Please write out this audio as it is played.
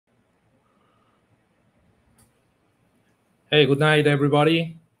Hey, good night,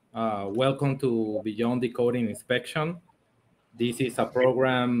 everybody. Welcome to Beyond the Coding Inspection. This is a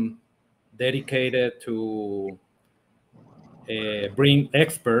program dedicated to bring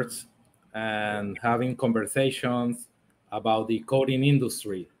experts and having conversations about the coding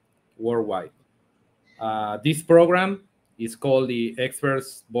industry worldwide. This program is called the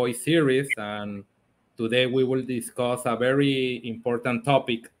Experts Voice Series, and today we will discuss a very important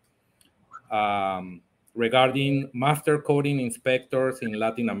topic um, regarding master coding inspectors in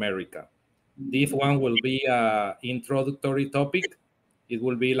Latin America. This one will be an introductory topic. It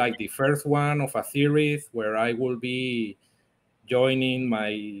will be like the first one of a series where I will be joining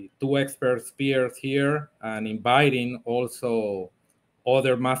my two expert peers here and inviting also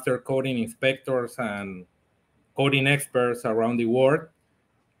other master coding inspectors and coding experts around the world.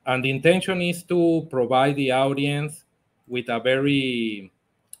 And the intention is to provide the audience with a very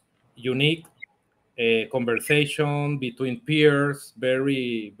unique conversation between peers,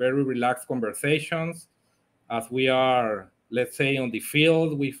 very relaxed conversations as we are, let's say, on the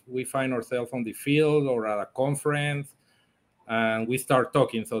field. We find ourselves on the field or at a conference, and we start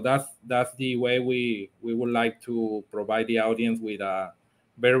talking. So that's the way we would like to provide the audience with a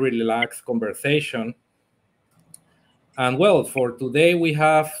very relaxed conversation. And well, for today we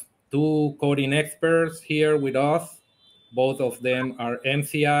have two coding experts here with us. Both of them are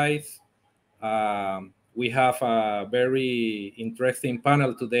MCIs. We have a very interesting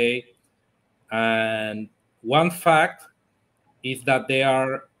panel today. And one fact is that there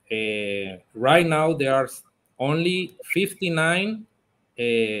are, right now, there are only 59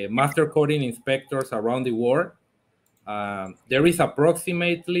 master coding inspectors around the world. There is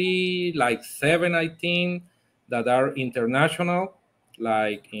approximately like seven, I think, that are international,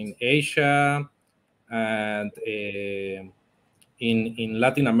 like in Asia and in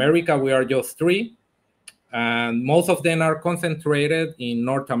Latin America, we are just three. And most of them are concentrated in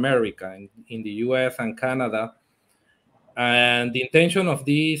North America, in the US and Canada. And the intention of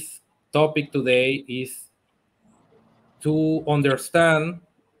this topic today is to understand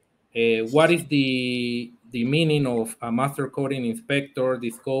what is the meaning of a master coding inspector, the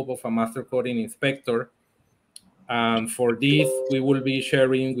scope of a master coding inspector. And for this, we will be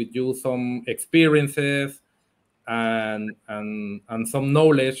sharing with you some experiences and some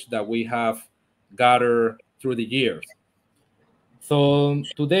knowledge that we have gathered through the years. So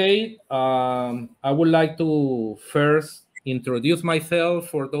today, I would like to first introduce myself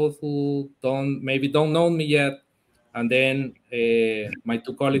for those who maybe don't know me yet, and then my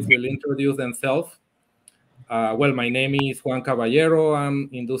two colleagues will introduce themselves. Well, my name is Juan Caballero. I'm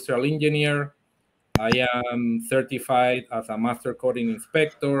industrial engineer. I am certified as a master coding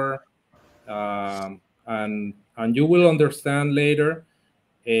inspector, and you will understand later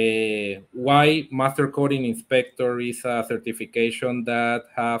why master coding inspector is a certification that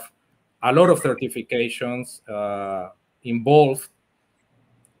have a lot of certifications involved.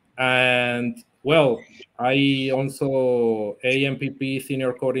 And well, I also AMPP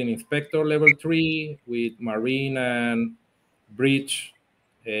senior coding inspector level 3 with marine and bridge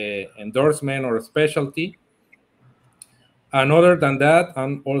endorsement or specialty. And other than that,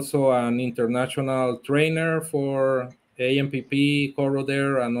 I'm also an international trainer for AMPP,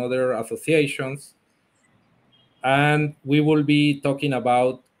 Coroder, and other associations. And we will be talking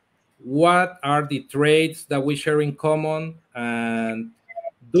about what are the traits that we share in common. And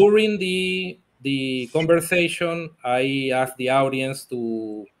during the conversation, I ask the audience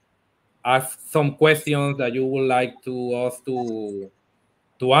to ask some questions that you would like to us to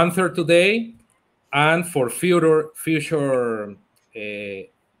answer today, and for future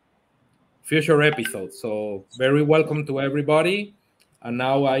episodes. So very welcome to everybody. And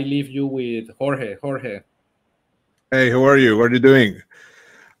now I leave you with Jorge. Jorge. Hey, how are you? What are you doing?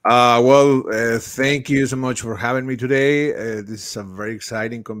 Thank you so much for having me today. This is a very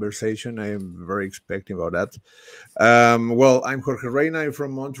exciting conversation. I am very expecting about that. I'm Jorge Reina. I'm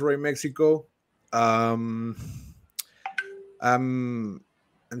from Monterrey, Mexico. Um,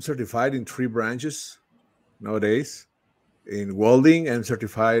 I'm certified in three branches nowadays. In welding, I'm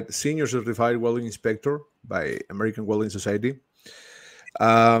senior certified welding inspector by American Welding Society.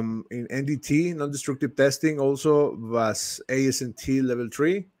 In NDT, non-destructive testing, also was ASNT level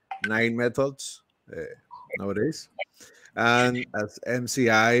 3, 9 methods nowadays. And as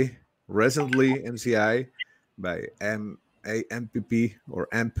MCI, recently MCI by MPP or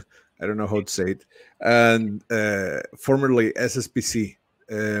AMP, I don't know how to say it, and formerly SSPC.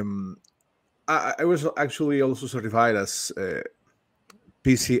 I was actually also certified as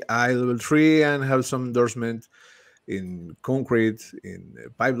PCI level 3 and have some endorsement in concrete, in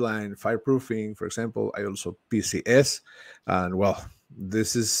pipeline, fireproofing, for example. I also PCS, and well,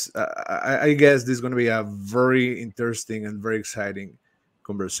 this is I guess this is going to be a very interesting and very exciting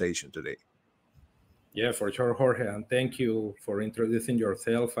conversation today. Yeah, for sure, Jorge, and thank you for introducing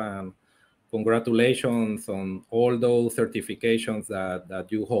yourself, and congratulations on all those certifications that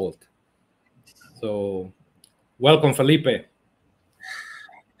you hold. So, welcome, Felipe.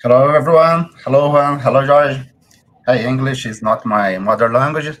 Hello, everyone. Hello, Juan. Hello, George. Hey, English is not my mother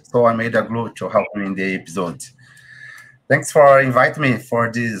language, so I made a glue to help me in the episode. Thanks for inviting me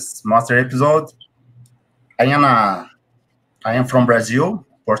for this master episode. I am from Brazil,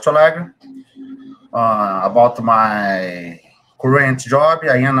 Porto Alegre. About my current job,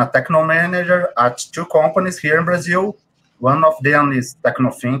 I am a techno manager at two companies here in Brazil. One of them is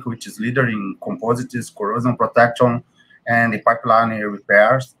Tecnofink, which is leader in composites, corrosion protection, and the pipeline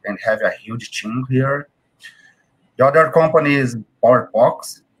repairs, and have a huge team here. The other company is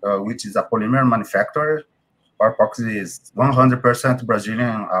PowerPox, which is a polymer manufacturer. PowerPox is 100%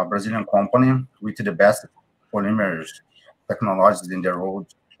 Brazilian company with the best polymers technologies in the world,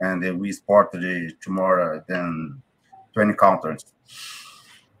 and we export to more than 20 countries.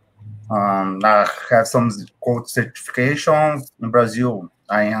 I have some code certifications in Brazil.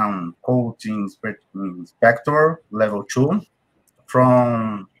 I am coating inspector level 2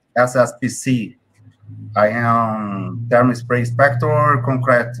 from SSPC. I am thermal spray inspector,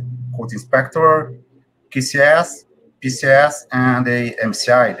 concrete coat inspector, PCS, and the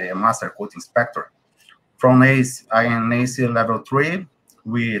MCI, the master coat inspector. From ACE, I am ACE level 3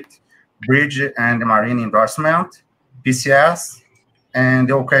 with bridge and marine endorsement, PCS, and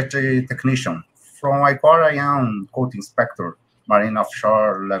the OCAT technician. From ICOR, I am coat inspector, marine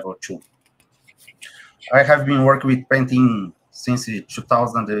offshore level 2. I have been working with painting since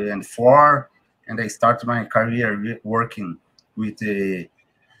 2004, and I started my career working with the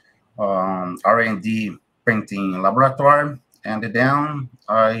R&D painting laboratory, and then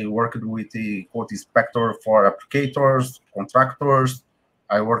I worked with the coat inspector for applicators, contractors.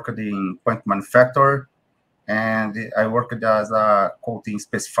 I worked in paint manufacturer, and I worked as a coating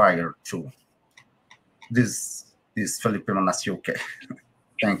specifier too. This is Felipe Manasiuke.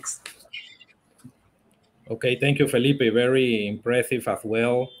 Thanks. Okay, thank you, Felipe. Very impressive as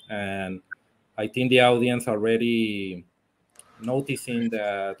well. And I think the audience already noticing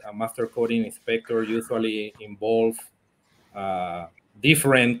that a master coding inspector usually involves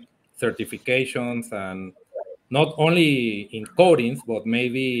different certifications, and not only in coatings, but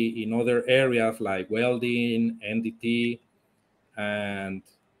maybe in other areas like welding, NDT, and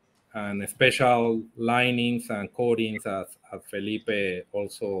special linings and coatings as Felipe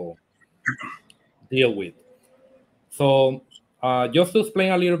also deal with. So just to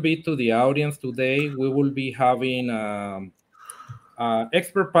explain a little bit to the audience today, we will be having an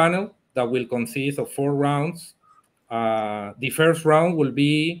expert panel that will consist of 4 rounds. The first round will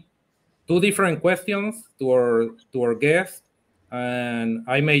be 2 different questions to our guest, and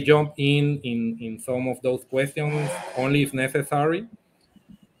I may jump in some of those questions only if necessary.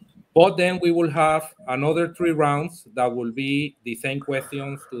 But then we will have another 3 rounds that will be the same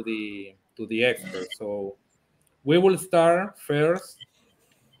questions to the expert. So we will start first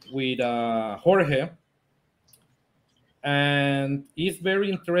with Jorge. And it's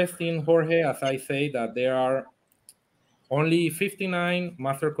very interesting, Jorge, as I say, that there are only 59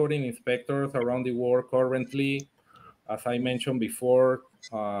 master coding inspectors around the world currently. As I mentioned before,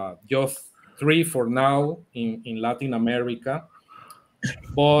 just 3 for now in Latin America.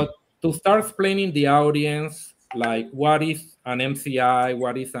 But to start explaining the audience, like what is an MCI,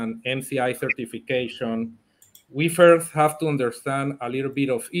 what is an MCI certification, we first have to understand a little bit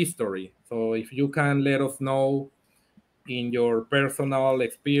of history. So if you can let us know in your personal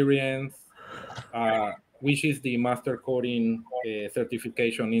experience, which is the master coding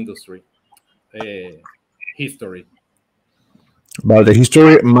certification industry history. About the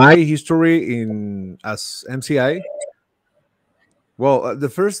history, my history in as MCI. Well, the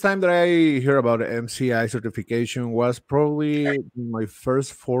first time that I heard about MCI certification was probably my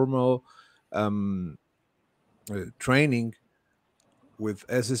first formal training with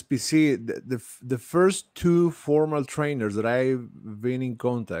SSPC. The first 2 formal trainers that I've been in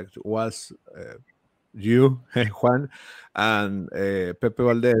contact was you, Juan, and Pepe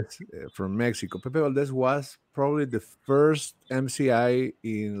Valdez from Mexico. Pepe Valdez was probably the first MCI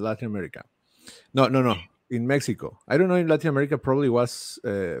in Latin America. No. In Mexico. I don't know. In Latin America, probably was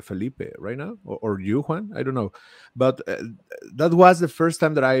Felipe right now, or you, Juan. I don't know. But that was the first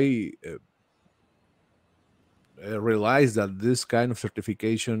time that I realized that this kind of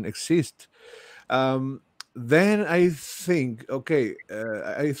certification exists. then I think, okay,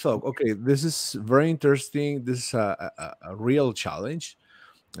 I thought, okay, this is very interesting. This is a real challenge,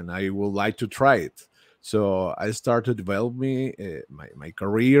 and I would like to try it. So I started developing my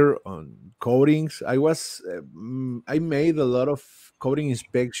career on codings. I made a lot of coding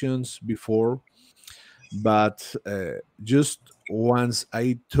inspections before, but just once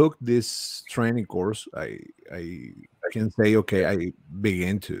I took this training course, I can say, okay, I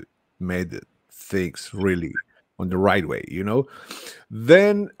began to make the things really on the right way,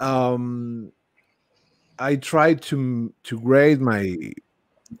 Then I tried to grade my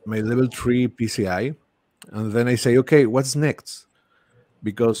level 3 PCI, and then I say, okay, what's next?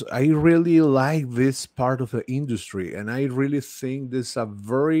 Because I really like this part of the industry, and I really think there's a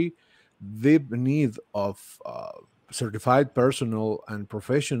very deep need of certified personnel and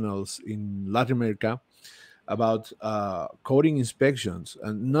professionals in Latin America about coding inspections,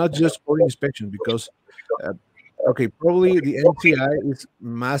 and not just coding inspection, because uh, okay, probably the MCI is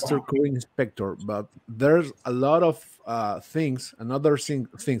master coding inspector, but there's a lot of things,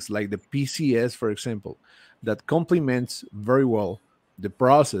 things like the PCS, for example, that complements very well the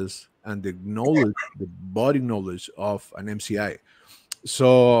process and the knowledge, the body knowledge of an MCI.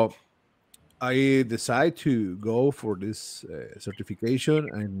 So I decided to go for this certification,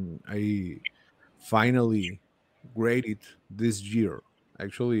 and I finally graded this year.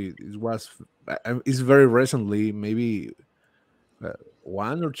 Actually, it's very recently, maybe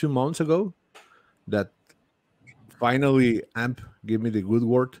 1 or 2 months ago, that finally AMP gave me the good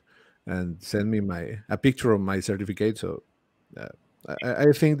word and sent me a picture of my certificate. So uh,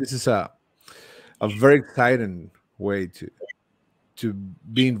 I think this is a very exciting way to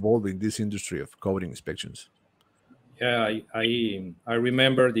be involved in this industry of coding inspections. Yeah, I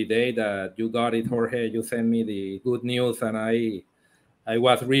remember the day that you got it, Jorge. You sent me the good news, and I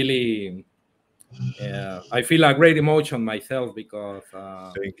was really I feel a great emotion myself, because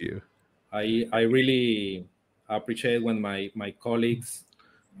Thank you. I really appreciate when my colleagues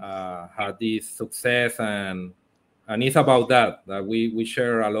had this success, and it's about that we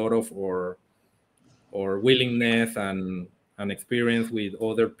share a lot of our willingness and experience with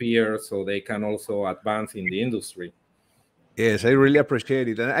other peers, so they can also advance in the industry. Yes, I really appreciate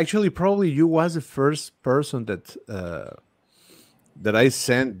it. And actually, probably you was the first person that I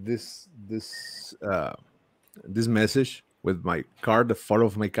sent this message with my card, the photo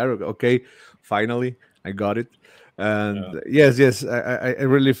of my card. Okay, finally I got it. And yes, I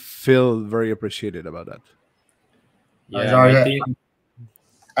really feel very appreciated about that. Yeah, and I Jorge, think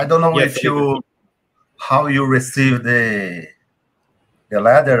I don't know yes, if Felipe. how you received the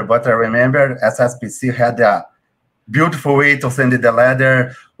letter, but I remember SSPC had a beautiful way to send the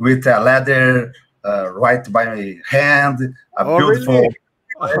letter with a letter right by hand, a Oh, beautiful. really?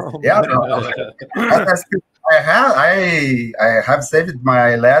 Oh, Yeah, man. SSPC, I have saved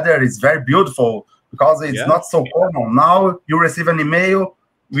my letter. It's very beautiful because it's Yeah, not so common. Now you receive an email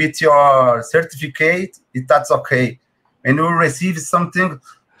with your certificate. That's okay. When you receive something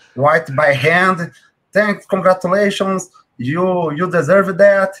right by hand, thanks, congratulations, you deserve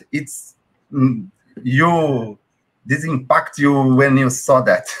that. It's you this impact you when you saw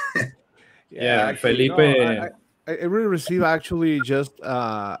that. Yeah, yeah, actually, no. Felipe. I really receive actually just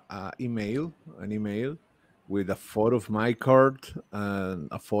an email with a photo of my card and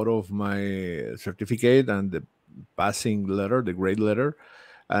a photo of my certificate and the passing letter, the grade letter,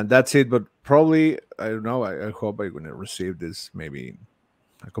 and that's it. But probably I don't know. I hope I'm gonna receive this maybe in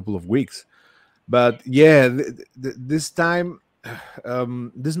a couple of weeks. But yeah, this time,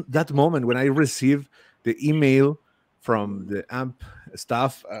 that moment when I received the email from the AMP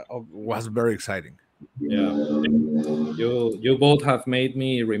staff was very exciting. Yeah, you both have made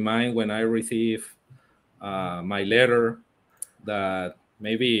me remind when I receive my letter that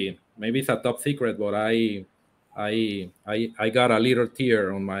maybe it's a top secret, but I got a little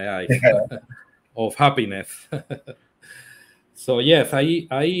tear on my eyes of happiness. So yes,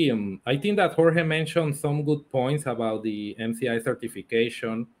 I think that Jorge mentioned some good points about the MCI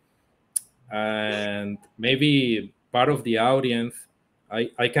certification, and maybe part of the audience,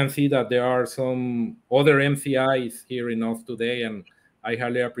 I can see that there are some other MCIs hearing us today, and I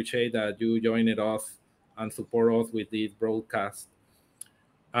highly appreciate that you joined us and support us with this broadcast.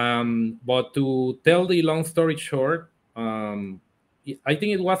 But to tell the long story short, I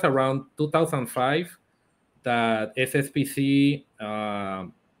think it was around 2005 that SSPC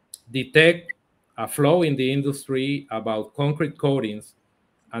detect a flow in the industry about concrete coatings,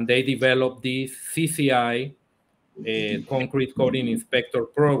 and they developed this CCI, a concrete coating inspector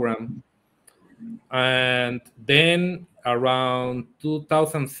program. And then around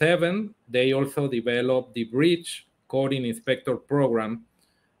 2007, they also developed the Bridge Coding Inspector program,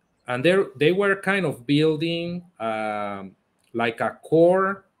 and they were kind of building like a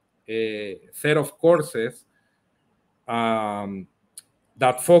core set of courses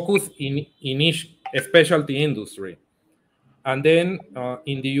that focus in each specialty industry. And then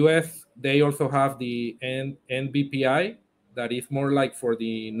in the US, they also have the NBPI that is more like for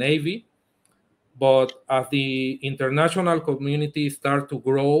the Navy. But as the international community start to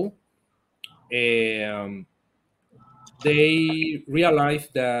grow, they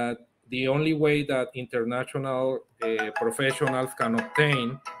realized that the only way that international professionals can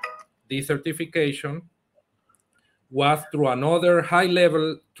obtain this certification was through another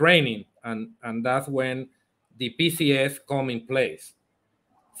high-level training, and that's when the PCS come in place.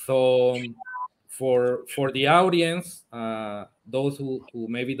 So for the audience, those who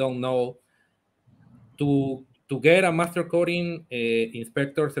maybe don't know, to get a master coding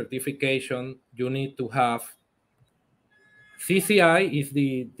inspector certification, you need to have CCI is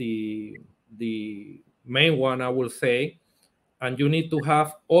the main one, I will say, and you need to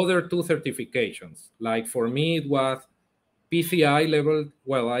have other two certifications. Like for me, it was PCI level.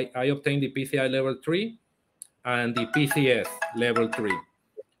 Well, I obtained the PCI level 3 and the PCS level 3.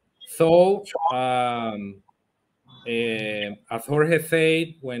 So as Jorge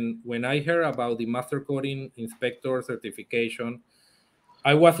said, when I heard about the master coding inspector certification,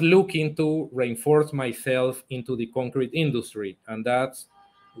 I was looking to reinforce myself into the concrete industry, and that's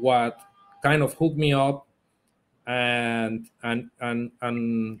what kind of hooked me up. And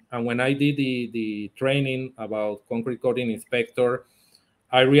when I did the training about concrete coding inspector,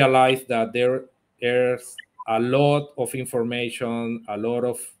 I realized that there's a lot of information, a lot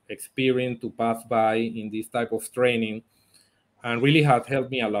of experience to pass by in this type of training, and really had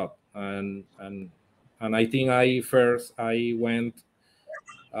helped me a lot. And I think I went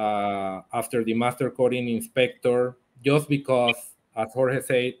after the master coding inspector just because, as Jorge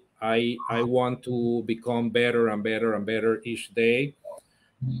said, I want to become better and better and better each day,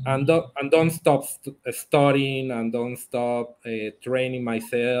 and don't stop studying, and don't stop training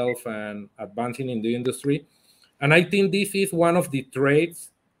myself and advancing in the industry. And I think this is one of the traits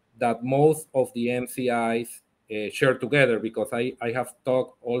that most of the MCIs share together, because I have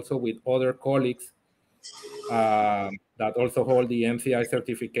talked also with other colleagues that also hold the MCI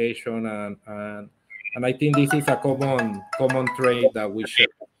certification, and I think this is a common trait that we share.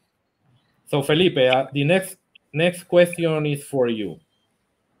 So Felipe, the next question is for you.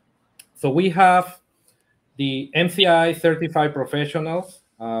 So we have the MCI certified professionals.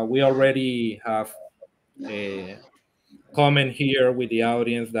 We already have a comment here with the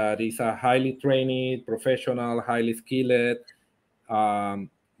audience that is a highly trained professional, highly skilled.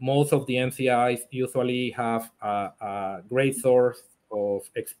 Most of the MCIs usually have a great source of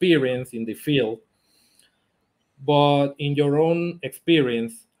experience in the field. But in your own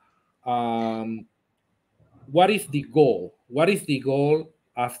experience, what is the goal? What is the goal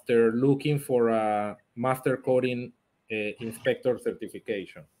after looking for a master coding inspector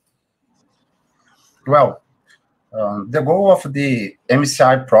certification? Well, the goal of the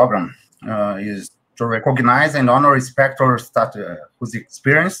MCI program is to recognize and honor inspectors that whose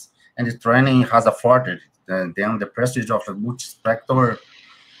experience and the training has afforded them the prestige of a multi-inspector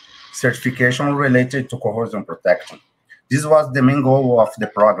certification related to corrosion protection. This was the main goal of the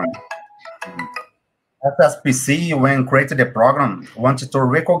program. FSPC, when created the program, wanted to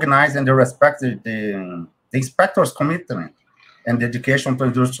recognize and respect the inspector's commitment and dedication to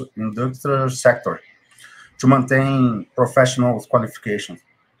the industrial sector to maintain professional qualifications.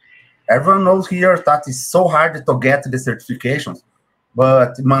 Everyone knows here that it's so hard to get the certifications,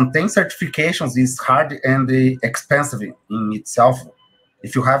 but maintain certifications is hard and expensive in itself.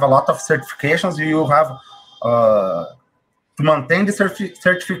 If you have a lot of certifications, you have to maintain the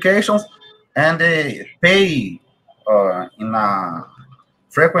certifications and pay in a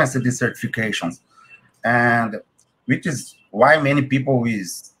frequency the certifications, and which is why many people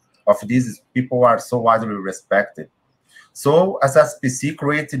of these people are so widely respected. So SSPC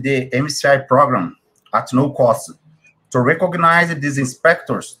created the MCI program at no cost to recognize these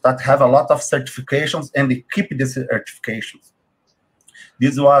inspectors that have a lot of certifications and they keep the certifications.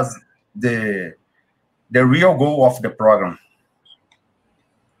 This was the real goal of the program.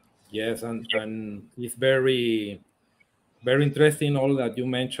 Yes, and it's very, very interesting all that you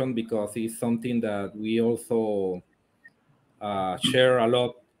mentioned, because it's something that we also share a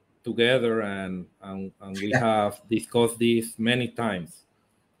lot together, and we have discussed this many times.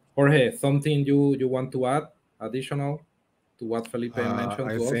 Jorge, something you want to add additional to what Felipe mentioned?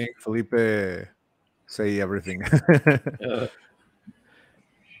 I think Felipe say everything.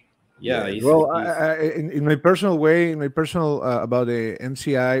 Yeah, Well, in my personal way, in my personal about the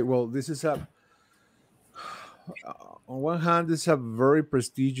MCI, well, this is a on one hand, it's a very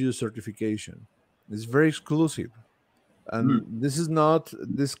prestigious certification. It's very exclusive, and this is not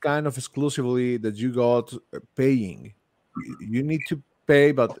this kind of exclusively that you got paying. You need to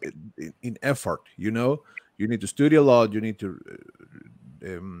pay, but in effort. You need to study a lot. You need to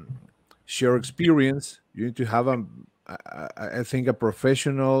share experience. You need to have I think, a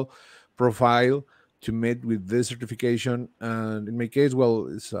professional profile to meet with this certification. And in my case, well,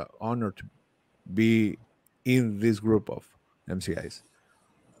 it's an honor to be in this group of MCIs.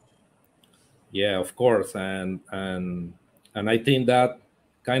 Yeah, of course, and I think that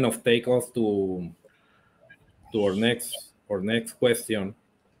kind of take us to our next question.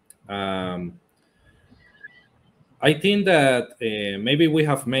 Um, I think that maybe we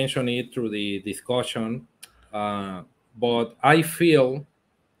have mentioned it through the discussion, but I feel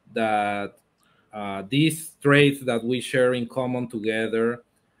that these traits that we share in common together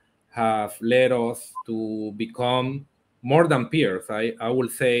have led us to become more than peers. I will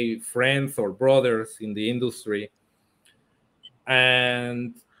say friends or brothers in the industry,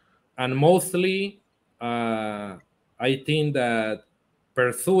 and mostly I think that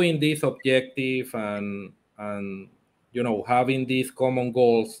pursuing this objective and having these common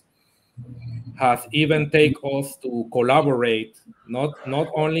goals has even take us to collaborate, not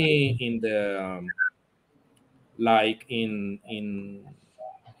only in the like in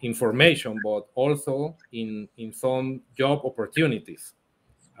information, but also in some job opportunities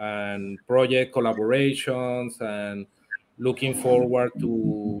and project collaborations, and looking forward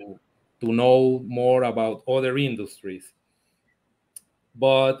to know more about other industries.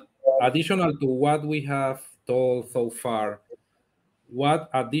 But additional to what we have told so far, what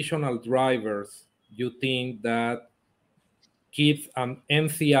additional drivers you think that keeps an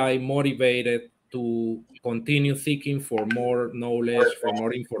MCI motivated to continue seeking for more knowledge, for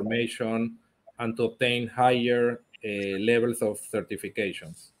more information, and to obtain higher levels of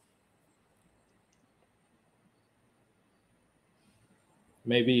certifications?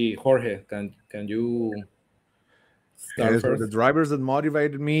 Maybe Jorge, can you start Okay, so the first? drivers that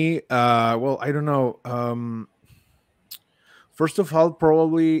motivated me, well, I don't know. First of all,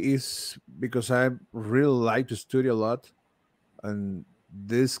 probably is because I really like to study a lot, and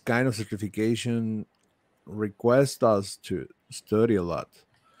this kind of certification requests us to study a lot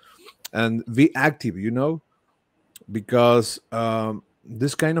and be active. Because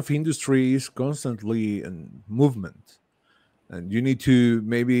this kind of industry is constantly in movement, and you need to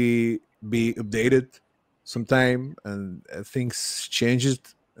maybe be updated sometime, and things changes.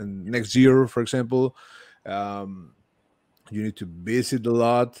 And next year, for example, um, you need to visit a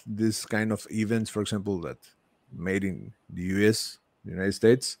lot this kind of events, for example, that made in the US, the United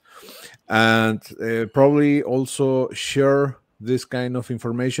States, and probably also share this kind of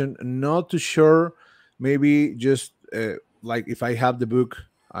information, not to share maybe just like if I have the book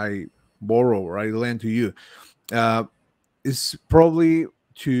I borrow or I lend to you. uh, is probably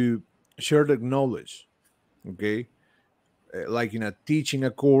to share the knowledge. Okay. Like in a teaching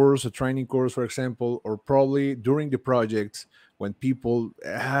a course, a training course, for example, or probably during the projects when people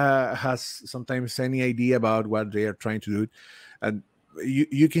has sometimes any idea about what they are trying to do, and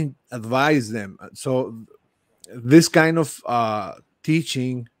you can advise them. So this kind of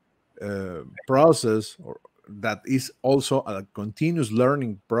teaching process, or that is also a continuous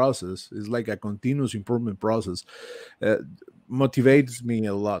learning process, is like a continuous improvement process, uh, motivates me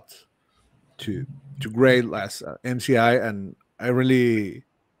a lot to grade as MCI. And I really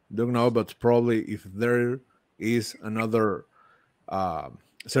don't know, but probably if there is another um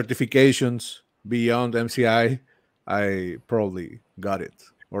certifications beyond MCI, I probably got it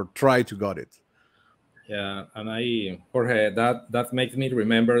or try to got it. Yeah, and Jorge, that makes me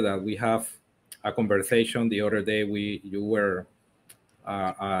remember that we have a conversation the other day. You were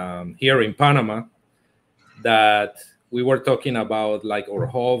here in Panama, that we were talking about like our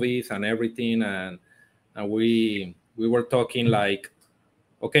hobbies and everything, and we were talking like,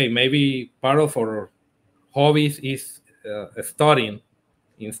 okay, maybe part of our hobbies is studying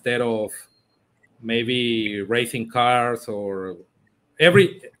instead of maybe racing cars, or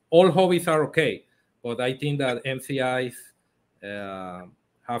all hobbies are okay, but I think that MCIs uh,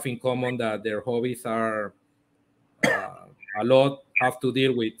 have in common that their hobbies are a lot have to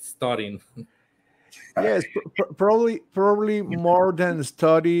deal with studying. Yes, probably more than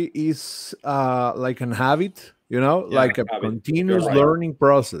study is like an habit, Yeah, like a habit. You're continuous right. learning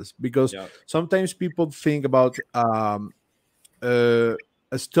process. Because Yeah, sometimes people think about uh,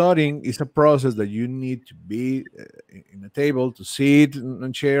 studying is a process that you need to be in a table, to sit in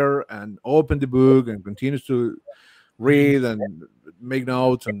a chair and open the book and continue to read and make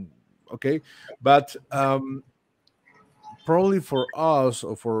notes, and okay. But probably for us,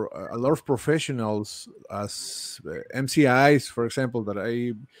 or for a lot of professionals as MCIs, for example, that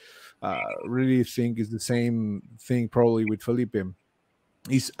I really think is the same thing probably with Felipe,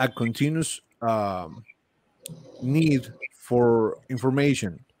 is a continuous need for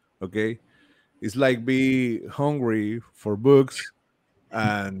information. Okay, it's like be hungry for books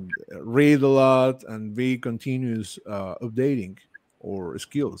and read a lot and be continuous updating or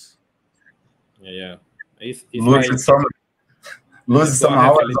skills. Yeah. It's like, Lose some, yes, lose go some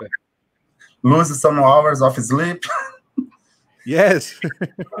ahead, hours, Felipe. lose some hours of sleep. Yes.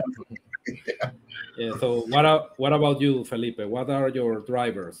 Yeah. So what about you, Felipe? What are your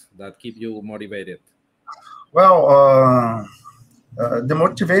drivers that keep you motivated? Well, the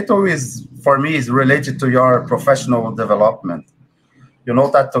motivator is for me is related to your professional development. You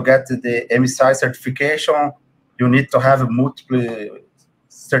know that to get the MCI certification, you need to have multiple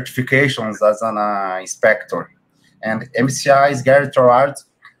certifications as an inspector, and MCI is guaranteed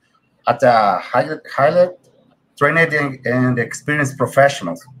at a highly trained and experienced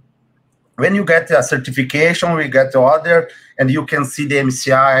professionals. When you get a certification, we get the other, and you can see the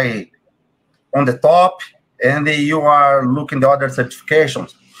MCI on the top, and you are looking the other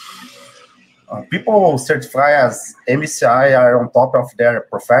certifications. People certified as MCI are on top of their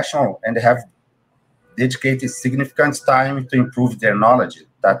professional and have dedicated significant time to improve their knowledge.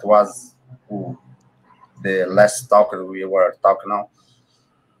 That was the last talk we were talking now.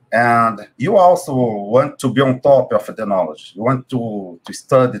 And you also want to be on top of the knowledge. You want to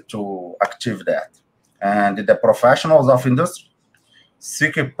study to achieve that. And the professionals of industry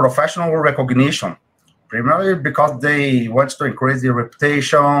seek professional recognition, primarily because they want to increase their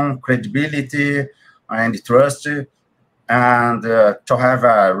reputation, credibility, and trust, and to have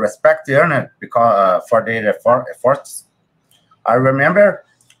respect earned because for their efforts. I remember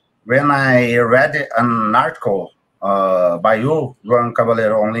when I read an article by you, Juan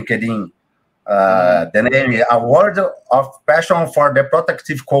Caballero, on LinkedIn, the name "A Word of Passion for the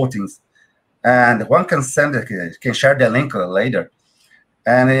Protective Coatings," and one can can share the link later.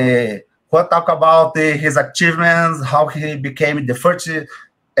 And we'll talk about his achievements, how he became the first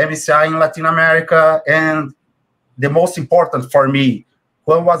MCI in Latin America, and the most important for me,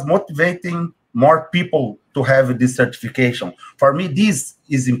 who was motivating more people to have this certification. For me, this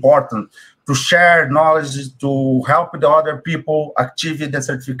is important to share knowledge, to help the other people achieve the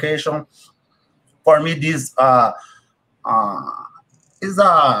certification. For me, this is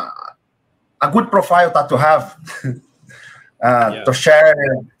a good profile that to have to share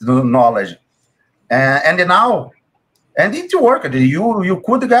the knowledge. And now, and it worked. You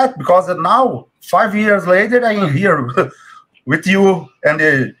could get, because now 5 years later I'm here with you, and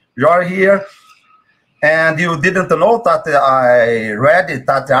you're here, and you didn't know that I read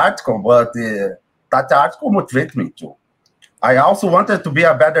that article, but that article motivated me too. I also wanted to be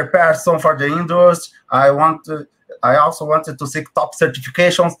a better person for the industry. I also wanted to seek top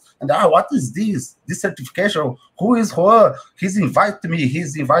certifications. And what is this? This certification? Who is who? He's invited me.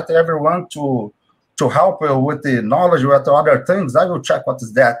 He's invited everyone to help with the knowledge, with other things. I will check what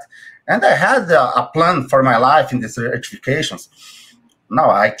is that. And I had a plan for my life in the certifications. Now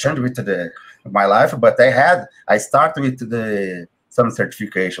I changed with my life, but I started with some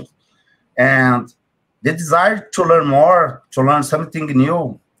certifications. And the desire to learn more, to learn something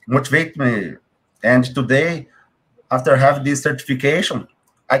new, motivate me. And today, after having this certification,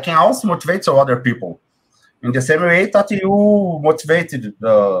 I can also motivate some other people in the same way that you motivated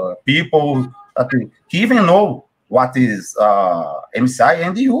the people that even know what is MCI,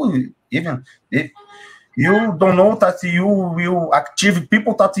 and you even if you don't know that you will achieve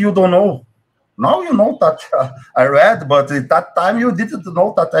people that you don't know. Now you know that I read, but at that time you didn't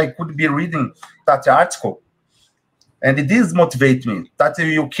know that I could be reading that article. And this motivates me that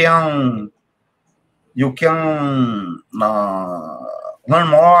you can learn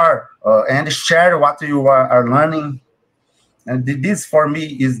more and share what you are learning. And this for me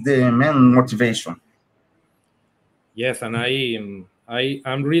is the main motivation. Yes, and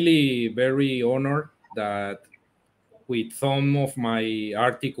I'm really very honored that with some of my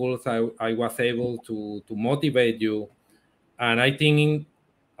articles I was able to motivate you, and I think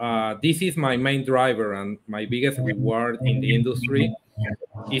this is my main driver and my biggest reward in the industry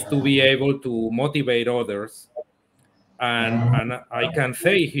is to be able to motivate others. And I can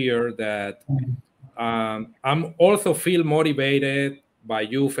say here that I'm also feel motivated by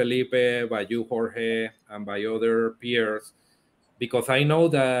you, Felipe, by you, Jorge, and by other peers, because I know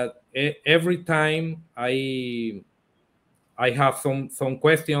that every time I have some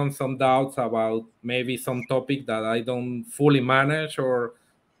questions, some doubts about maybe some topic that I don't fully manage, or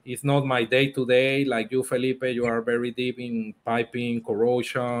it's not my day to day. Like you, Felipe, you are very deep in piping,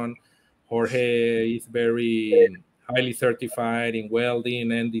 corrosion. Jorge is very highly certified in welding,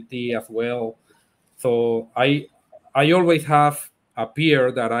 NDT as well. So I always have a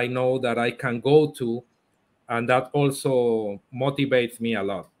peer that I know that I can go to, and that also motivates me a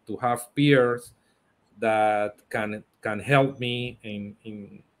lot to have peers that can help me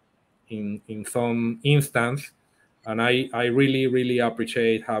in some instance. And I really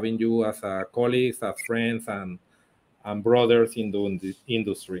appreciate having you as a colleagues, as friends, and brothers in the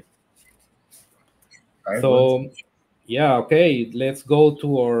industry. Very good. So yeah, okay, let's go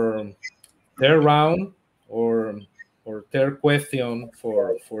to our third round, or third question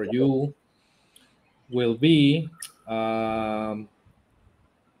for you will be,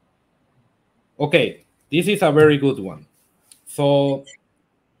 okay, this is a very good one. So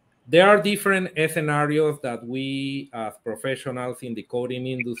there are different scenarios that we as professionals in the coding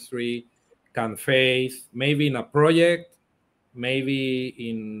industry can face, maybe in a project, maybe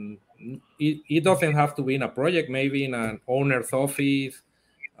in it doesn't have to be in a project, maybe in an owner's office,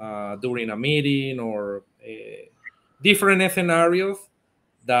 during a meeting, or different scenarios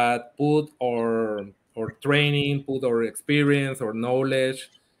that put our training, put our experience or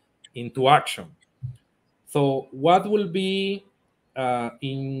knowledge into action. So what will be,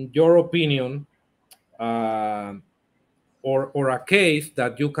 in your opinion, uh, or a case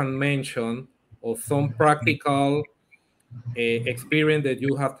that you can mention of some practical experience that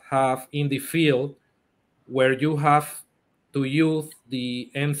you have in the field, where you have to use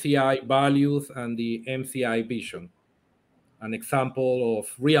the MCI values and the MCI vision? An example of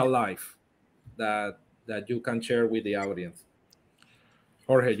real life that you can share with the audience.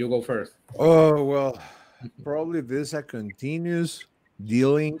 Jorge, you go first. Oh, well, probably this a continuous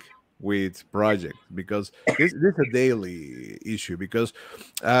dealing with project, because this is a daily issue, because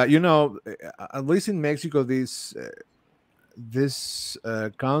at least in Mexico, this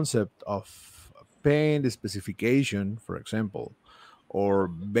concept of paying the specification, for example, or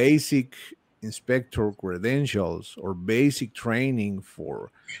basic inspector credentials, or basic training for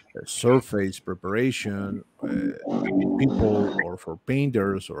surface preparation, people, or for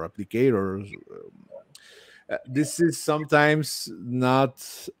painters or applicators. This is sometimes not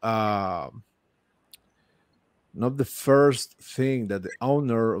the first thing that the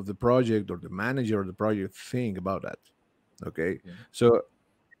owner of the project or the manager of the project think about that. Okay, so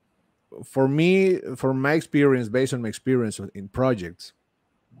for me, for my experience, based on my experience in projects,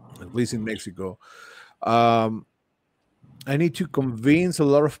 at least in Mexico, um, I need to convince a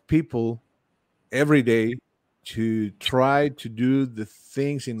lot of people every day to try to do the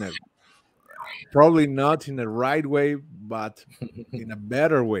things in a, probably not in the right way, but in a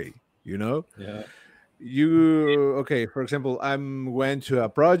better way. Yeah. You Okay, for example, I'm went to a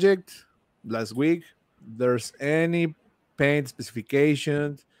project last week. There's any paint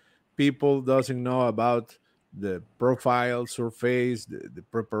specification, people doesn't know about the profile, surface, the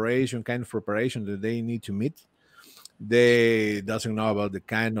preparation, kind of preparation that they need to meet. They doesn't know about the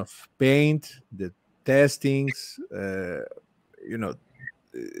kind of paint, the testings. You know,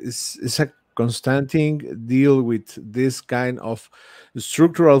 it's a constant thing, deal with this kind of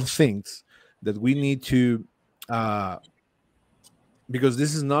structural things that we need to, uh, because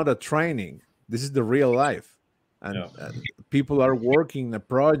this is not a training, this is the real life. and, Yeah. and people are working in a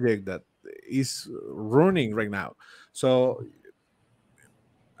project that is running right now. So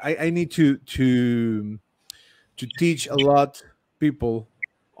I need to teach a lot people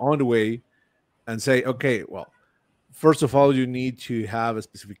on the way, and say, okay, well, first of all, you need to have a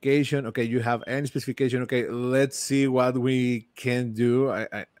specification. Okay, you have any specification. Okay, let's see what we can do.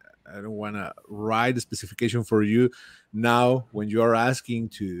 I don't want to write the specification for you now when you are asking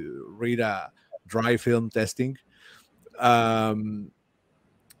to read a dry film testing. um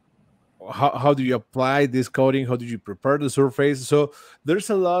how do you apply this coding? How do you prepare the surface? So there's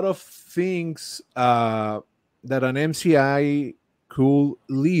a lot of things that an MCI could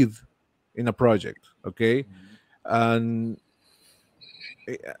lead in a project. Okay, and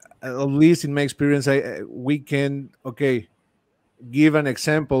at least in my experience, we can, okay, give an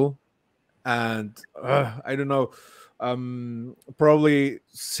example, and I don't know, probably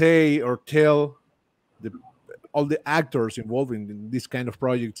say or tell the all the actors involved in this kind of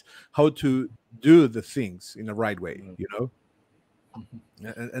projects how to do the things in the right way.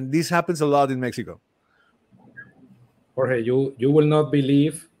 And this happens a lot in Mexico. Jorge, you will not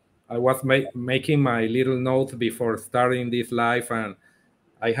believe, I was making my little notes before starting this live, and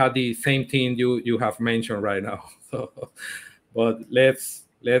I had the same thing you have mentioned right now. So, but let's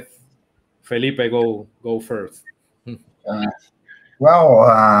Felipe go first.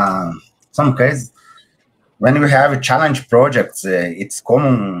 Well, some cases when we have challenge projects, it's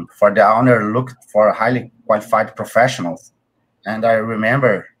common for the owner look for highly qualified professionals. And I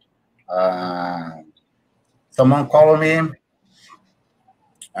remember someone called me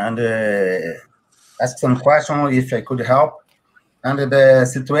and asked some question if I could help. And the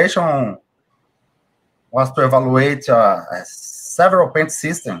situation was to evaluate several paint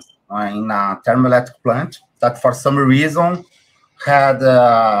systems in a thermoelectric plant that for some reason had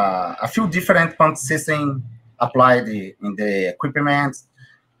a few different paint systems applied in the equipment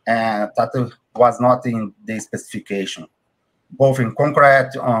and that was not in the specification, both in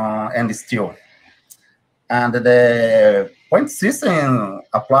concrete and steel. And the point system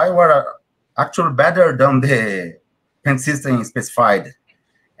applied were actually better than the paint system specified.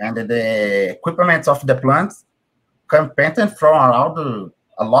 And the equipment of the plant can painted from around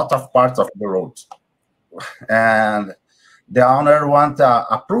a lot of parts of the road. And the owner want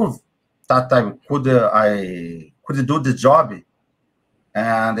approve that I could do the job.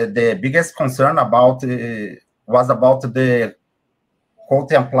 And the biggest concern about was about the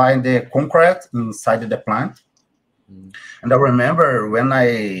quality applying the concrete inside the plant. And I remember when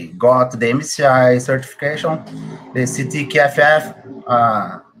I got the MCI certification, the CTKFF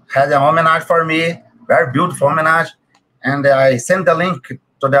had an homage for me, very beautiful homage. And I sent the link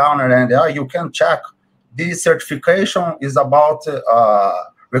to the owner, and you can check. This certification is about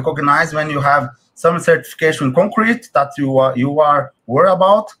recognize when you have some certification in concrete that you are worried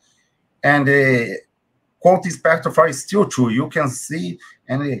about, and the quality inspector for steel too. You can see,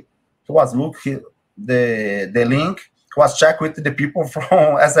 and it was look the link was checked with the people from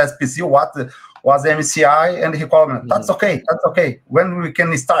SSPC what was MCI, and he called me. That's okay. That's okay. When we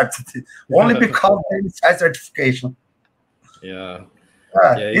can start? Only because the MCI certification. Yeah.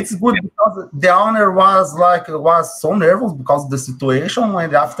 It's good because the owner was so nervous because of the situation,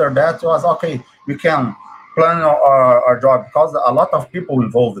 and after that was okay. We can plan our job because a lot of people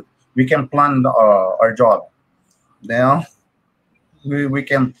involved. We can plan our job. Then we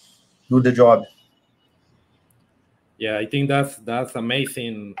can do the job. Yeah, I think that's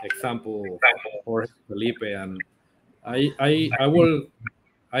amazing example for Felipe, and I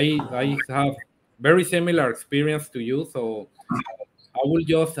have very similar experience to you, so I will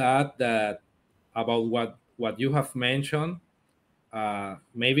just add that about what you have mentioned.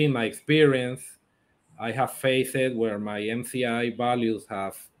 Maybe in my experience, I have faced it where my MCI values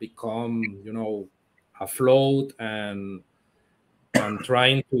have become, afloat and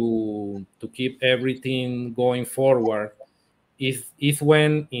trying to keep everything going forward is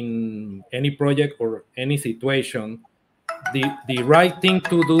when in any project or any situation, the right thing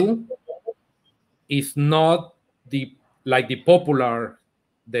to do is not the popular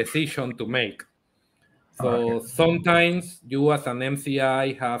decision to make. So sometimes you as an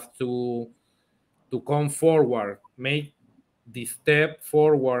MCI have to come forward, make the step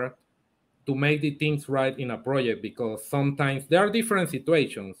forward to make the things right in a project, because sometimes there are different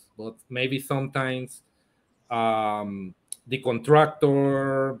situations, but maybe sometimes the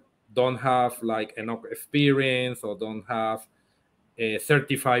contractor don't have like enough experience or don't have a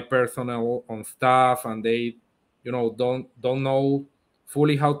certified personnel on staff, and they don't know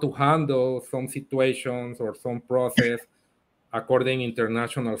fully how to handle some situations or some process according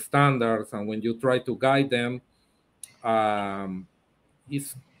international standards. And when you try to guide them,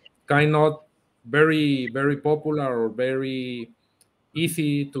 it's kind of very popular or very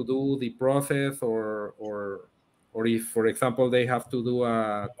easy to do the process, or if, for example, they have to do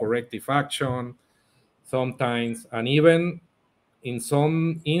a corrective action sometimes, and even in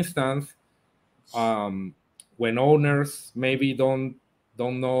some instance, when owners maybe don't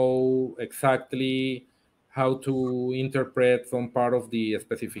know exactly how to interpret some part of the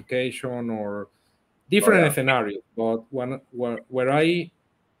specification or different scenarios. But what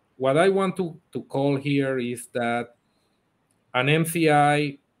I want to call here is that an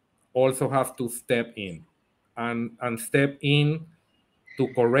MCI also have to step in and step in to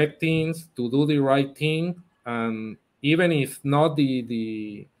correct things, to do the right thing. And even if not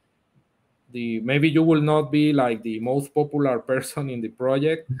the maybe you will not be like the most popular person in the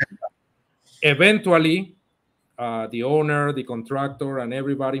project, eventually the owner, the contractor, and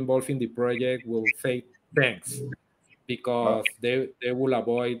everybody involved in the project will say thanks, because they will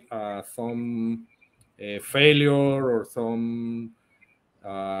avoid some failure or some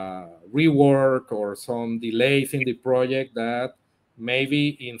rework or some delays in the project that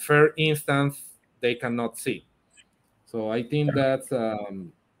maybe in first instance they cannot see. So I think that's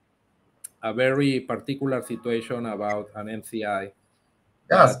a very particular situation about an MCI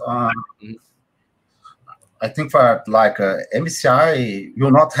Yes, that I think for like MCI, you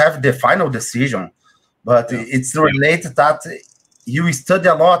not have the final decision, but yeah. it's related that you study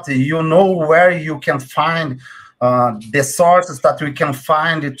a lot. You know where you can find the sources that we can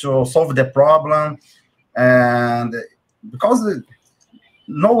find to solve the problem, and because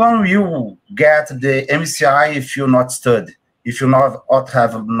no one will get the MCI if you not study, if you not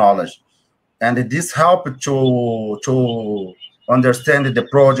have knowledge, and this help to understand the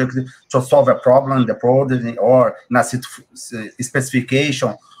project, to solve a problem in the project, or in a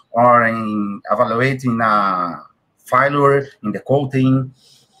specification, or in evaluating a failure in the coding.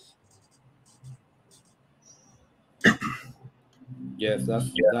 Yes,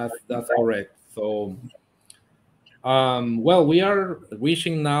 that's correct. So well, we are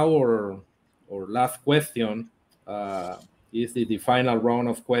reaching now our last question. Uh, is the final round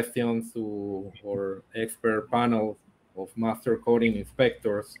of questions to our expert panel of master coding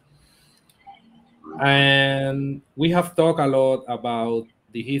inspectors. And we have talked a lot about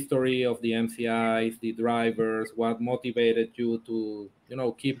the history of the MCIs, the drivers, what motivated you to,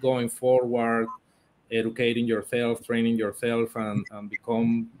 keep going forward, educating yourself, training yourself, and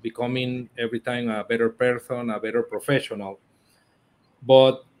becoming every time a better person, a better professional.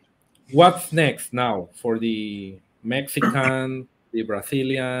 But what's next now for the Mexican, the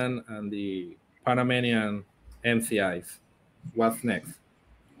Brazilian, and the Panamanian MCIs? What's next,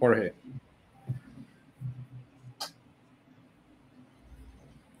 Jorge?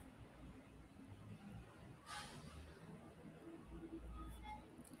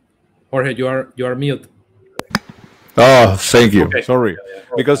 Jorge, you are mute. Oh, thank you. Okay. Sorry,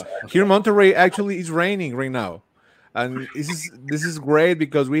 because here in Monterrey actually it's raining right now, and this is great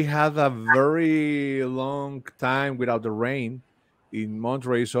because we had a very long time without the rain in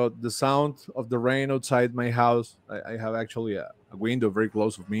Monterrey. So the sound of the rain outside my house, I have actually a window very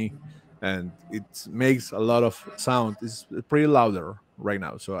close of me, and it makes a lot of sound. It's pretty louder right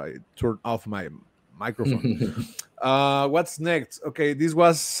now, so I turned off my microphone. What's next? Okay, this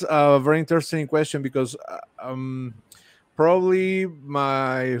was a very interesting question because probably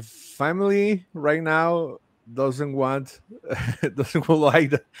my family right now doesn't want doesn't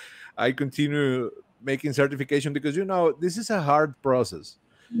like that I continue making certification because this is a hard process.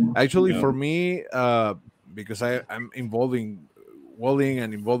 Actually, Yeah. for me, because I'm involving welding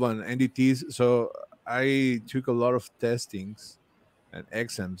and involved on NDTs, so I took a lot of testings and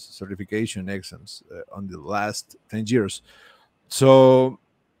exams, certification exams on the last 10 years. So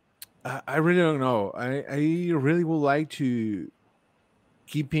I really don't know. I really would like to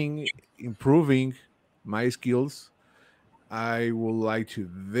keeping improving my skills. I would like to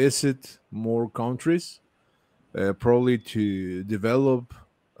visit more countries, probably to develop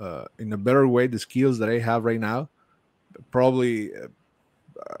in a better way the skills that I have right now. Probably,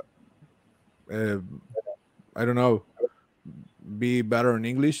 uh, I don't know, be better in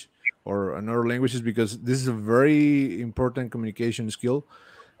English or in other languages because this is a very important communication skill.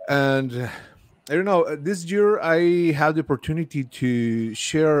 And I don't know. This year I had the opportunity to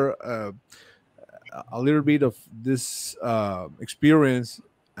share a little bit of this experience,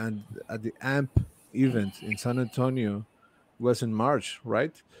 and at the AMP event in San Antonio was in March,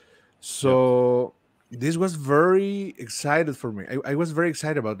 right? Yeah. So this was very excited for me. I was very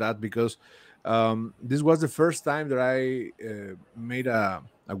excited about that because this was the first time that I made a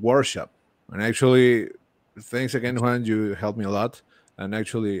workshop. And actually, thanks again, Juan. You helped me a lot. And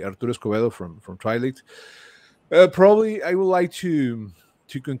actually, Arturo Escobedo from Twilight. Probably, I would like to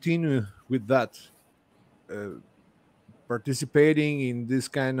continue with that, uh, participating in this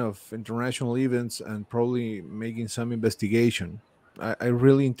kind of international events and probably making some investigation. I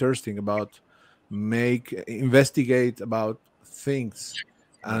really interesting about make investigate about things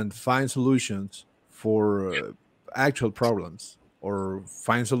and find solutions for actual problems or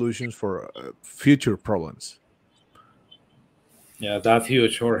find solutions for future problems. Yeah, that's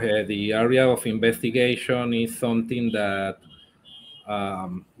huge, Jorge. The area of investigation is something that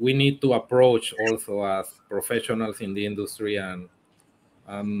we need to approach also as professionals in the industry, and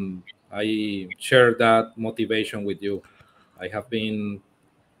I share that motivation with you. I have been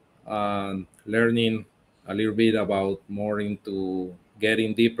learning a little bit about more into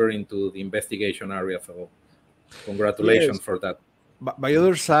getting deeper into the investigation area. So, Yes. congratulations for that. But by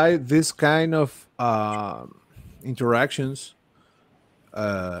other side, this kind of interactions,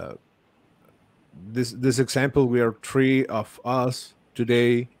 uh, this example, we are three of us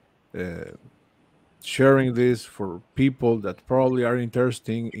today, uh, sharing this for people that probably are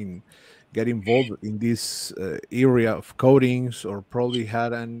interested in get involved in this area of codings, or probably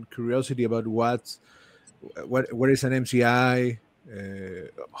had an curiosity about what is an MCI,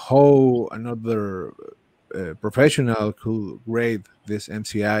 how another professional could grade this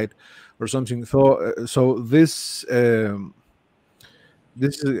MCI or something. So this is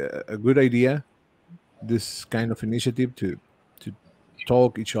a good idea. This kind of initiative to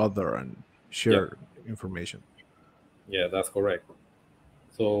talk each other and Yeah, share information. yeah, that's correct.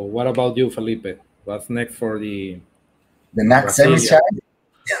 So what about you, Felipe? What's next for the The next Brazilian? MCI,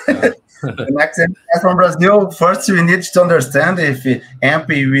 Yeah. the next MCI from Brazil. First, we need to understand if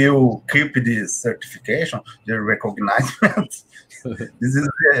MP will keep this certification, the recognition. This is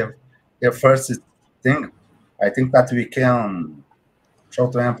the first thing. I think that we can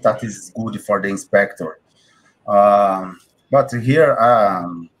show to him that is good for the inspector. But here,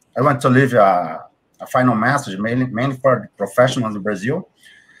 I want to leave a final message, mainly for the professionals in Brazil.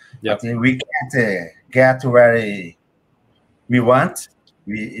 I Yeah. think we can't get where we want.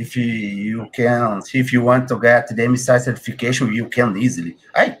 If you want to get the MCI certification, you can easily.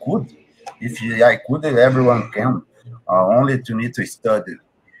 I could, I could, everyone can. Only to need to study,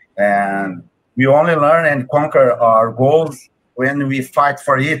 and we only learn and conquer our goals when we fight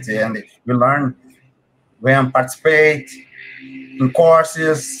for it, and we learn when participate in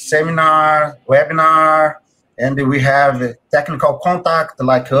courses, seminar, webinar, and we have a technical contact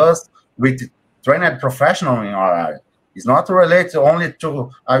like us with trained professional in our area. It's not related only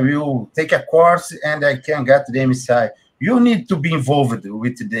to I will take a course and I can get the MCI. You need to be involved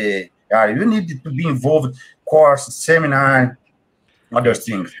with the area. You need to be involved course, seminar, other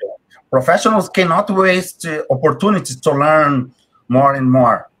things. Professionals cannot waste opportunities to learn more and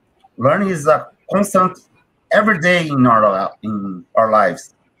more. Learning is a constant every day in our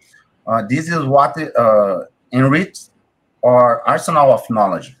lives. This is what enriches our arsenal of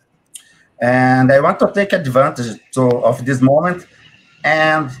knowledge. And I want to take advantage of this moment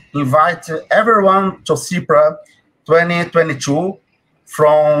and invite everyone to CIPRA 2022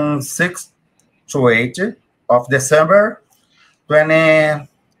 from 6 to 8 of December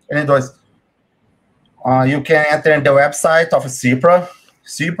 2022. You can enter in the website of CIPRA.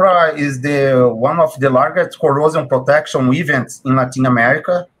 CIPRA is one of the largest corrosion protection events in Latin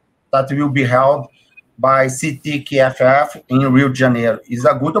America that will be held by CTQFF in Rio de Janeiro. It's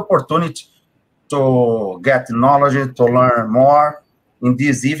a good opportunity to get knowledge, to learn more. In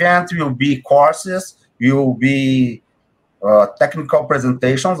this event, will be courses, will be technical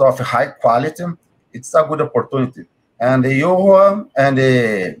presentations of high quality. It's a good opportunity. And you and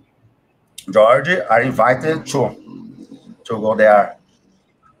George are invited to go there.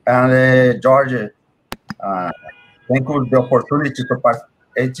 And George, thank you for the opportunity to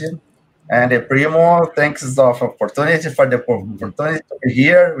participate. And Primo, thanks of opportunity for the opportunity to be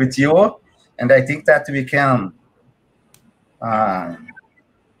here with you. And I think that we can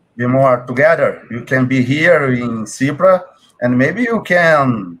be more together. You can be here in Cipra, and maybe you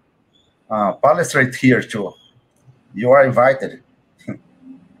can participate here too. You are invited.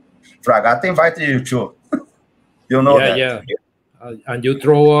 Fragata invited you too. You know that. Yeah. And you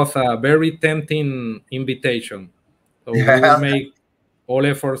throw us a very tempting invitation. So we will Yeah. make all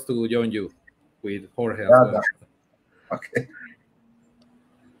efforts to join you with Jorge as Yeah, well. okay.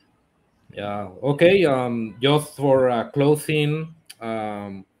 Yeah. Okay. Just for closing,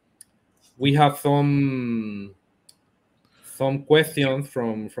 we have some questions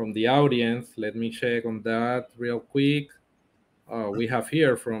from the audience. Let me check on that real quick. We have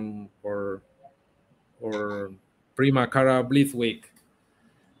here from our Prima Cara Blitzweek.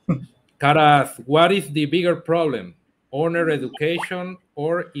 Caras, what is the bigger problem? Owner education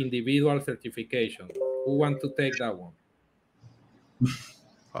or individual certification? Who want to take that one?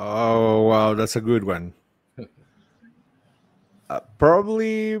 Oh wow, that's a good one.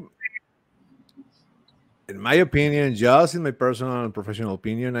 Probably, in my opinion, just in my personal and professional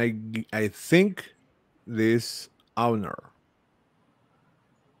opinion, I think this owner,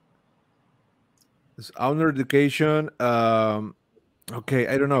 education. Okay,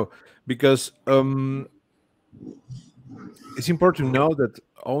 I don't know, because it's important to know that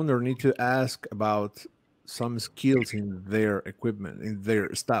owner need to ask about some skills in their equipment, in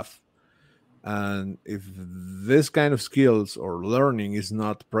their stuff. And if this kind of skills or learning is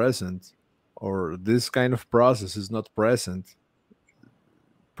not present, or this kind of process is not present,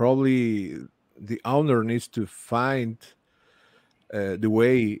 probably the owner needs to find the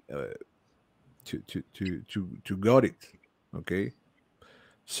way to got it. Okay,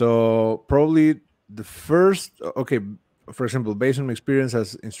 so probably the first, okay, for example, based on my experience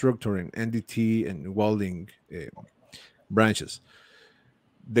as instructor in NDT and welding branches,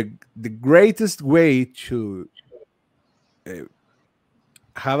 the greatest way to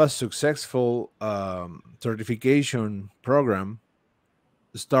have a successful certification program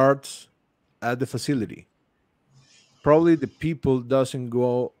starts at the facility. Probably the people doesn't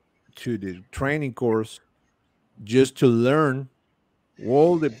go to the training course just to learn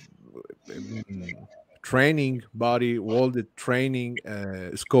all the training body, all the training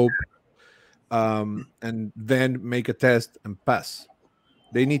scope, and then make a test and pass.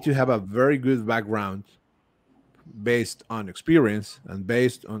 They need to have a very good background based on experience and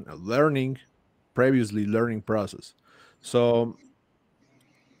based on a previously learning process. So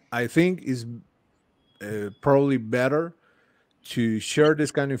I think it's probably better to share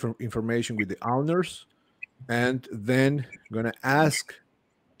this kind of information with the owners, and then gonna ask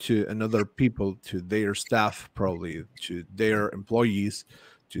to another people, to their staff, probably to their employees,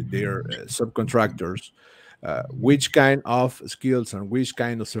 to their subcontractors, which kind of skills and which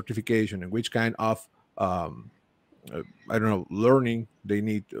kind of certification and which kind of I don't know, learning they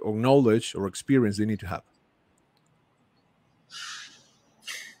need, or knowledge or experience they need to have.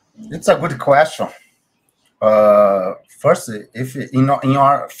 It's a good question. First, if in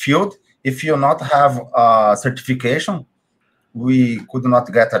your field, if you not have a certification, we could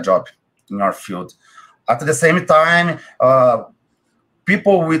not get a job in our field. At the same time,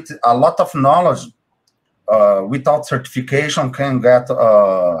 people with a lot of knowledge without certification can get.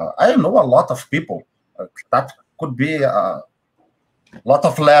 I know a lot of people that could be a lot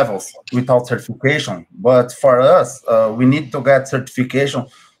of levels without certification. But for us, we need to get certification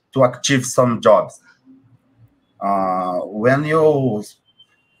to achieve some jobs. When you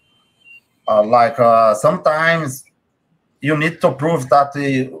sometimes you need to prove that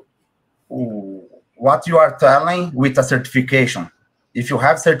what you are telling with a certification. If you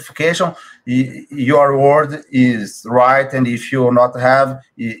have certification, your word is right, and if you not have,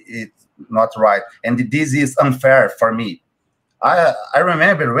 it's not right. And this is unfair for me. I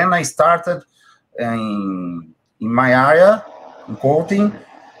remember when I started in my area in quoting,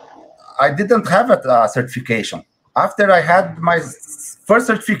 I didn't have a certification. After I had my first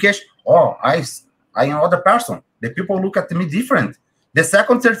certification, I am another person. The people look at me different. The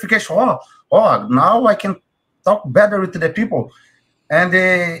second certification, now I can talk better with the people. And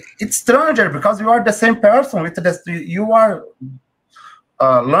it's stranger because you are the same person. You are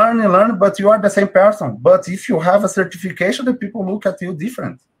learn, but you are the same person. But if you have a certification, the people look at you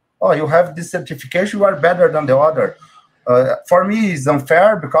different. You have this certification, you are better than the other. For me, it's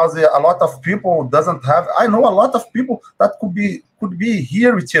unfair because a lot of people doesn't have. I know a lot of people that could be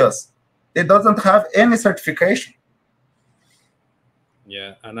here with us. They doesn't have any certification.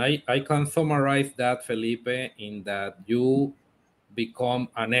 Yeah, and I can summarize that, Felipe, in that you become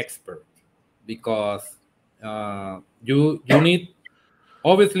an expert because you need,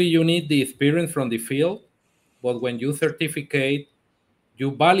 obviously you need the experience from the field, but when you certificate,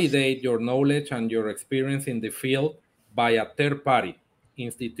 you validate your knowledge and your experience in the field by a third-party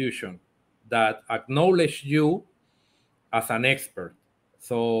institution that acknowledge you as an expert.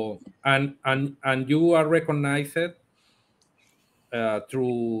 So and you are recognized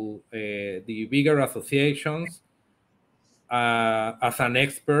through the bigger associations as an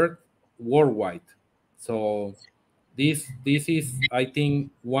expert worldwide. So this is, I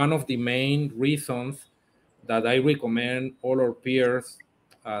think, one of the main reasons that I recommend all our peers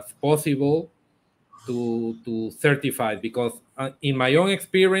as possible to certify, because in my own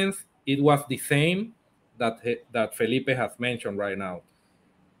experience, it was the same that Felipe has mentioned right now.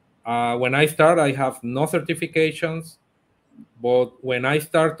 When I start, I have no certifications, but when I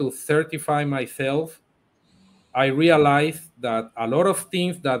start to certify myself, I realized that a lot of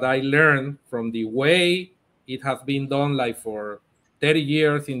things that I learned from the way it has been done, like for 30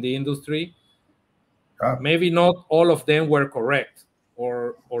 years in the industry, maybe not all of them were correct,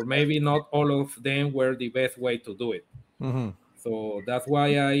 or maybe not all of them were the best way to do it. Mm-hmm. So that's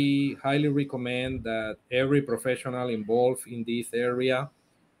why I highly recommend that every professional involved in this area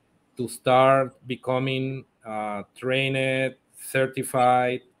to start becoming trained,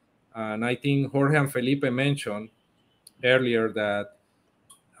 certified. And I think Jorge and Felipe mentioned earlier that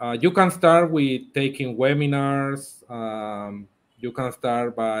you can start with taking webinars. You can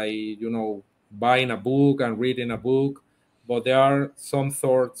start by, buying a book and reading a book, but there are some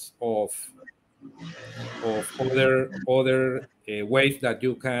sorts of other ways that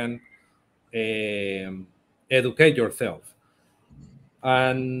you can educate yourself.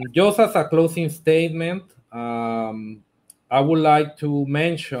 And just as a closing statement, I would like to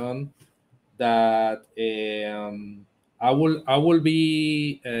mention that I will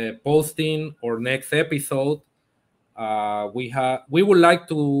be posting our next episode. We would like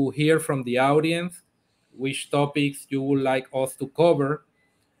to hear from the audience which topics you would like us to cover,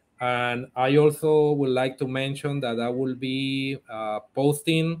 and I also would like to mention that I will be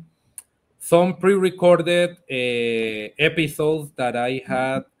posting some pre-recorded episodes that I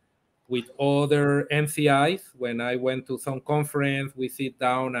had with other MCIs. When I went to some conference, we sit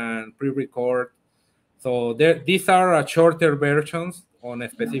down and pre-record. So these are shorter versions on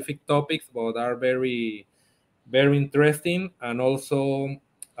specific topics, but are very, very interesting. And also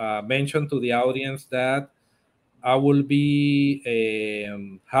mention to the audience that I will be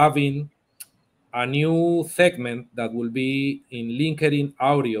having a new segment that will be in LinkedIn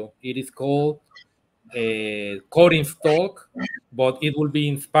audio. It is called Coding Talk, but it will be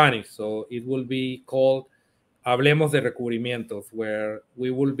in Spanish. So it will be called Hablemos de Recubrimientos, where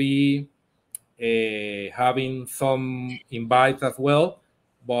we will be having some invites as well,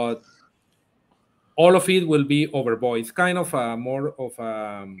 but all of it will be over voice, kind of a more of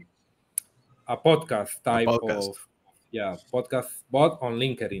a podcast A type podcast. of podcast, but on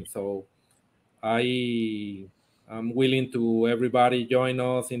LinkedIn. So I am willing to everybody join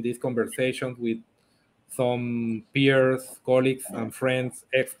us in these conversations with some peers, colleagues, and friends,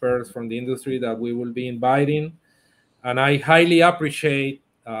 experts from the industry that we will be inviting. And I highly appreciate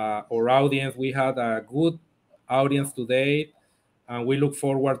our audience. We had a good audience today, and we look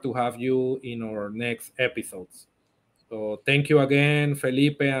forward to have you in our next episodes. So thank you again,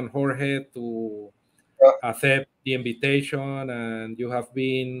 Felipe and Jorge, to accept the invitation, and you have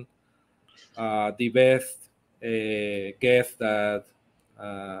been the best guest that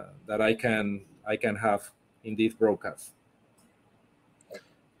I can have in this broadcast.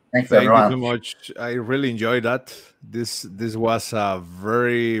 Thanks, Thank you everyone. so much. I really enjoyed that. This was a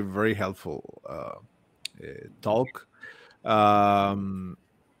very, very helpful talk. I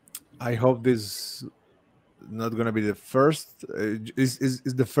hope this not gonna be the first. Is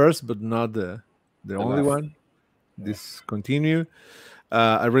the first, but not the only last. one. This continue.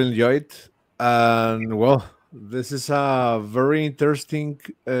 I really enjoyed it, and well, this is a very interesting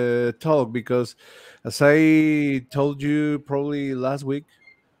talk because, as I told you probably last week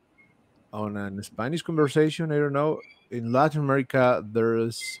on a Spanish conversation, I don't know, in Latin America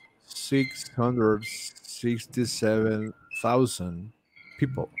there's 667,000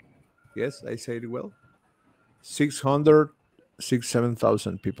 people. Yes, I said it well.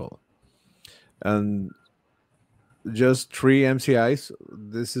 667,000 people, and just three MCIs.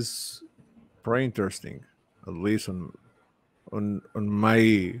 This is pretty interesting, at least on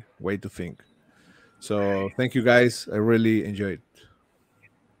my way to think. So thank you guys. I really enjoyed.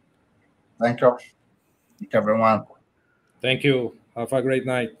 Thank you. Thank you, everyone. Thank you. Have a great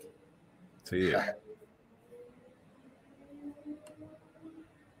night. See you.